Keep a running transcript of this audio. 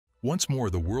Once more,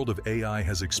 the world of AI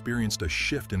has experienced a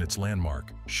shift in its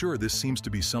landmark. Sure, this seems to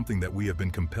be something that we have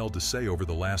been compelled to say over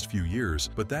the last few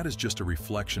years, but that is just a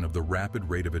reflection of the rapid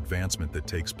rate of advancement that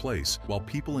takes place while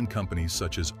people in companies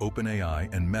such as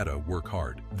OpenAI and Meta work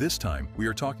hard. This time, we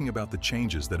are talking about the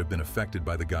changes that have been affected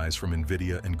by the guys from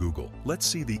NVIDIA and Google. Let's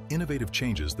see the innovative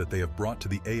changes that they have brought to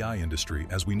the AI industry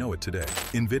as we know it today.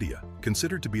 NVIDIA,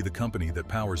 considered to be the company that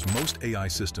powers most AI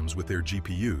systems with their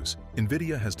GPUs,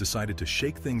 NVIDIA has decided to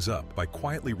shake things up by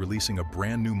quietly releasing a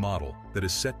brand new model that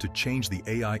is set to change the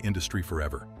AI industry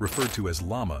forever, referred to as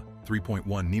Llama 3.1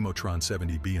 Nemotron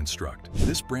 70B Instruct.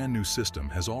 This brand new system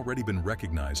has already been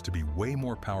recognized to be way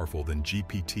more powerful than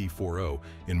GPT-4o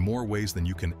in more ways than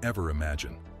you can ever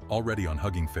imagine. Already on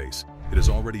Hugging Face, it has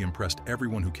already impressed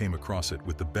everyone who came across it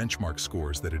with the benchmark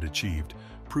scores that it achieved,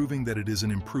 proving that it is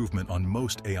an improvement on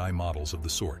most AI models of the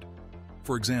sort.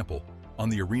 For example, on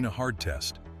the Arena Hard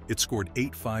Test, it scored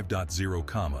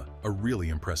 85.0, a really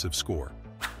impressive score.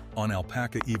 On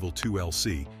Alpaca Evil 2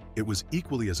 LC, it was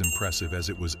equally as impressive as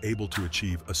it was able to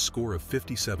achieve a score of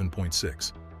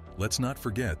 57.6. Let's not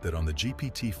forget that on the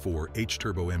GPT-4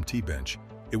 H-Turbo MT bench,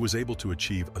 it was able to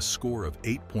achieve a score of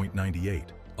 8.98,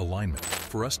 alignment.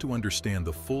 For us to understand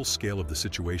the full scale of the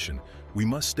situation, we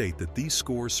must state that these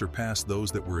scores surpass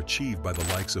those that were achieved by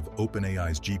the likes of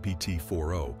OpenAI's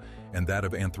GPT-4o and that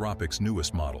of Anthropic's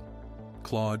newest model,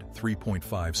 Claude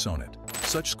 3.5 Sonnet.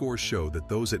 Such scores show that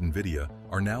those at NVIDIA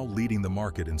are now leading the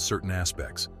market in certain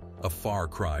aspects, a far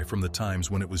cry from the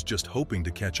times when it was just hoping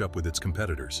to catch up with its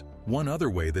competitors. One other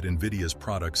way that NVIDIA's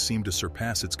products seem to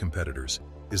surpass its competitors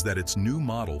is that its new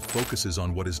model focuses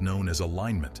on what is known as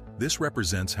alignment. This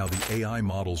represents how the AI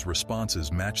model's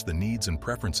responses match the needs and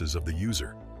preferences of the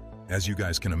user. As you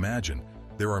guys can imagine,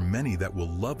 there are many that will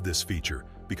love this feature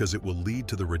because it will lead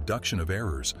to the reduction of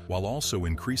errors while also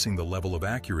increasing the level of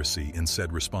accuracy in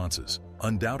said responses.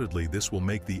 Undoubtedly, this will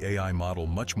make the AI model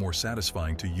much more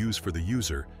satisfying to use for the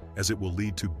user, as it will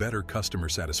lead to better customer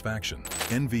satisfaction.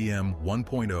 NVM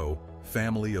 1.0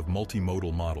 Family of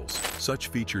multimodal models. Such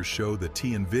features show that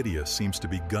NVIDIA seems to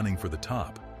be gunning for the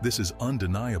top. This is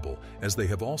undeniable, as they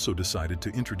have also decided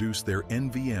to introduce their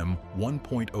NVM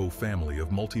 1.0 family of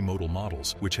multimodal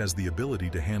models, which has the ability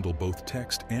to handle both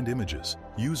text and images.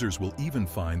 Users will even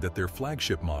find that their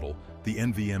flagship model, the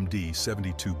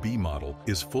NVMe72B model,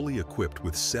 is fully equipped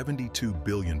with 72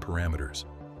 billion parameters,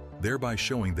 thereby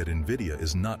showing that NVIDIA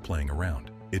is not playing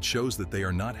around. It shows that they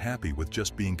are not happy with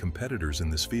just being competitors in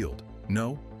this field.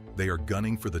 No, they are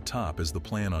gunning for the top as the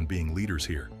plan on being leaders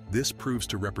here. This proves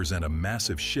to represent a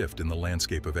massive shift in the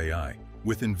landscape of AI.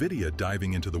 With NVIDIA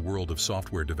diving into the world of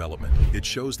software development, it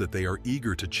shows that they are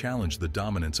eager to challenge the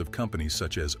dominance of companies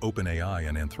such as OpenAI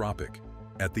and Anthropic.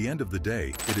 At the end of the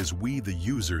day, it is we, the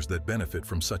users, that benefit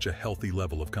from such a healthy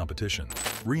level of competition.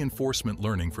 Reinforcement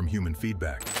learning from human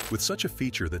feedback. With such a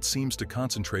feature that seems to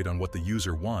concentrate on what the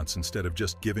user wants instead of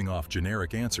just giving off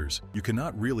generic answers, you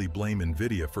cannot really blame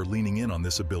NVIDIA for leaning in on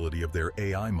this ability of their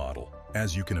AI model.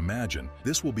 As you can imagine,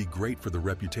 this will be great for the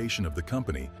reputation of the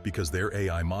company because their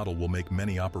AI model will make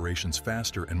many operations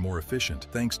faster and more efficient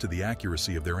thanks to the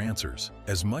accuracy of their answers.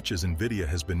 As much as NVIDIA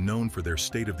has been known for their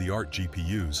state-of-the-art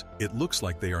GPUs, it looks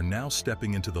like they are now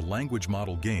stepping into the language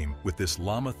model game with this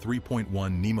Llama 3.1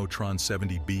 Nemotron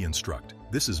 70B Instruct.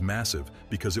 This is massive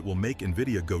because it will make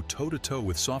NVIDIA go toe-to-toe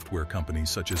with software companies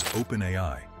such as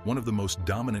OpenAI, one of the most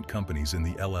dominant companies in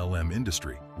the LLM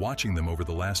industry. Watching them over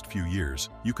the last few years,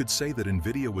 you could say that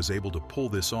NVIDIA was able to pull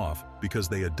this off because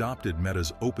they adopted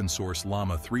Meta's open-source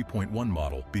Llama 3.1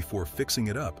 model before fixing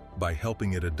it up by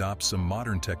helping it adopt some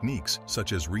modern techniques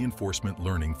such as reinforcement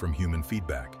learning from human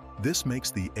feedback. This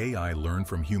makes the AI learn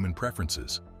from human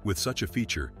preferences. With such a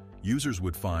feature, users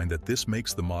would find that this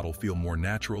makes the model feel more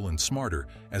natural and smarter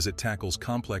as it tackles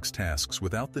complex tasks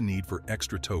without the need for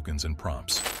extra tokens and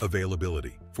prompts.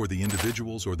 Availability. For the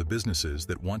individuals or the businesses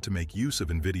that want to make use of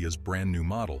NVIDIA's brand new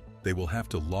model, they will have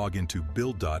to log into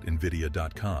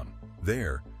build.nvidia.com.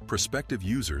 There, prospective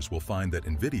users will find that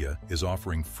NVIDIA is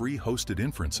offering free hosted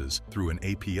inferences through an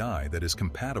API that is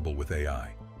compatible with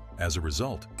AI. As a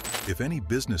result, if any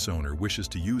business owner wishes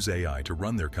to use AI to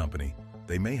run their company,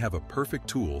 they may have a perfect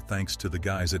tool thanks to the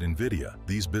guys at NVIDIA.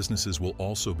 These businesses will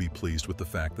also be pleased with the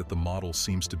fact that the model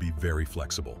seems to be very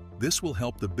flexible. This will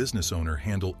help the business owner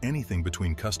handle anything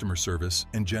between customer service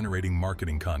and generating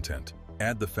marketing content.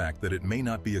 Add the fact that it may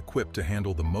not be equipped to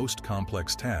handle the most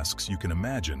complex tasks you can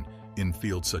imagine in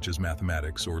fields such as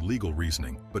mathematics or legal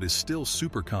reasoning, but is still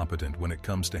super competent when it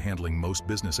comes to handling most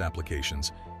business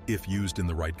applications if used in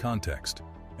the right context.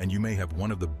 and you may have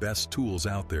one of the best tools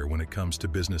out there when it comes to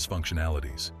business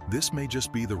functionalities. This may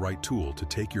just be the right tool to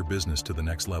take your business to the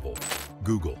next level.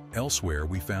 Google. Elsewhere,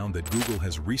 we found that Google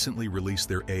has recently released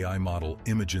their AI model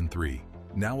Imagen 3.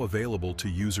 Now available to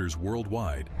users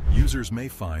worldwide, users may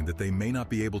find that they may not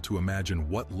be able to imagine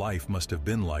what life must have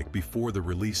been like before the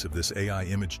release of this AI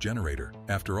image generator.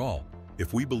 After all,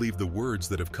 if we believe the words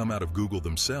that have come out of Google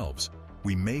themselves,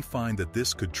 we may find that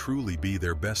this could truly be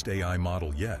their best AI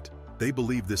model yet. They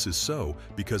believe this is so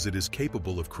because it is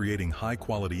capable of creating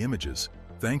high-quality images,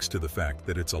 thanks to the fact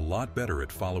that it's a lot better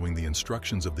at following the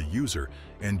instructions of the user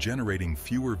and generating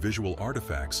fewer visual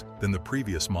artifacts than the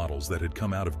previous models that had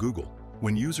come out of Google.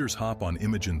 When users hop on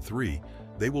Imagen 3,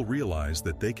 they will realize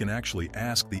that they can actually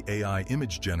ask the AI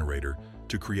image generator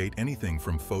to create anything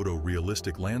from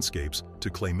photorealistic landscapes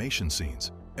to claymation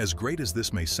scenes. As great as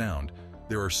this may sound,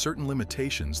 there are certain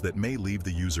limitations that may leave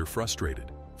the user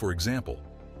frustrated. For example,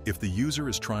 if the user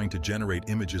is trying to generate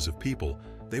images of people,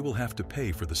 they will have to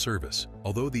pay for the service.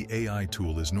 Although the AI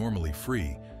tool is normally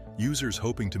free, users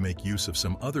hoping to make use of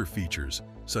some other features,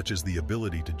 such as the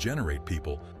ability to generate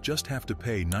people, just have to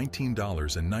pay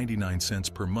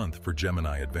 $19.99 per month for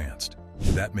Gemini Advanced.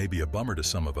 That may be a bummer to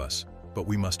some of us, but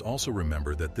we must also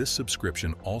remember that this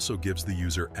subscription also gives the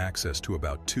user access to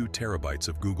about 2 terabytes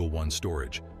of Google One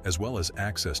storage, as well as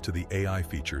access to the AI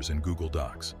features in Google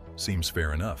Docs. Seems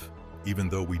fair enough, even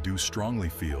though we do strongly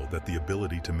feel that the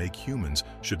ability to make humans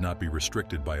should not be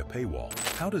restricted by a paywall.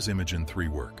 How does Imagen 3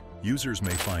 work? Users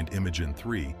may find Imagen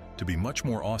 3 to be much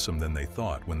more awesome than they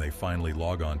thought when they finally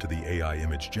log on to the AI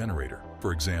image generator.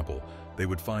 For example, they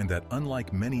would find that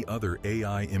unlike many other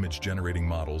AI image generating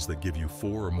models that give you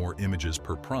 4 or more images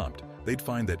per prompt, they'd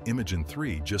find that Imagen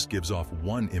 3 just gives off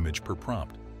 1 image per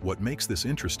prompt. What makes this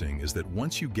interesting is that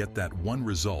once you get that one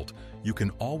result, you can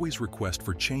always request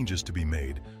for changes to be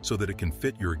made so that it can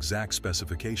fit your exact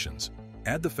specifications.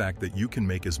 Add the fact that you can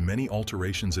make as many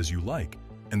alterations as you like,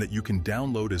 and that you can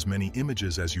download as many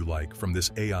images as you like from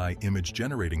this AI image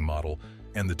generating model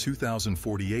and the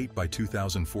 2048 by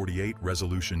 2048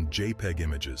 resolution JPEG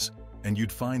images, and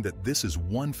you'd find that this is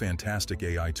one fantastic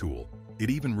AI tool. It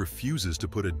even refuses to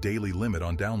put a daily limit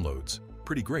on downloads.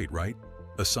 Pretty great, right?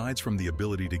 Aside from the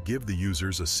ability to give the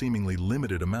users a seemingly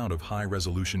limited amount of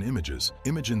high-resolution images,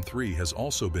 Imagen 3 has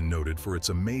also been noted for its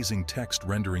amazing text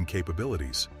rendering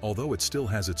capabilities. Although it still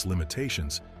has its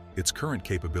limitations, its current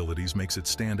capabilities makes it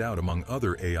stand out among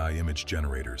other AI image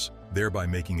generators, thereby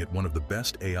making it one of the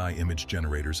best AI image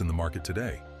generators in the market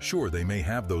today. Sure, they may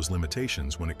have those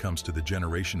limitations when it comes to the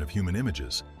generation of human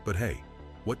images, but hey,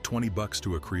 what $20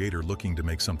 to a creator looking to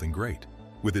make something great?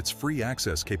 With its free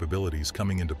access capabilities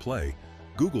coming into play,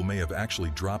 Google may have actually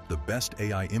dropped the best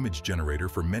AI image generator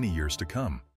for many years to come.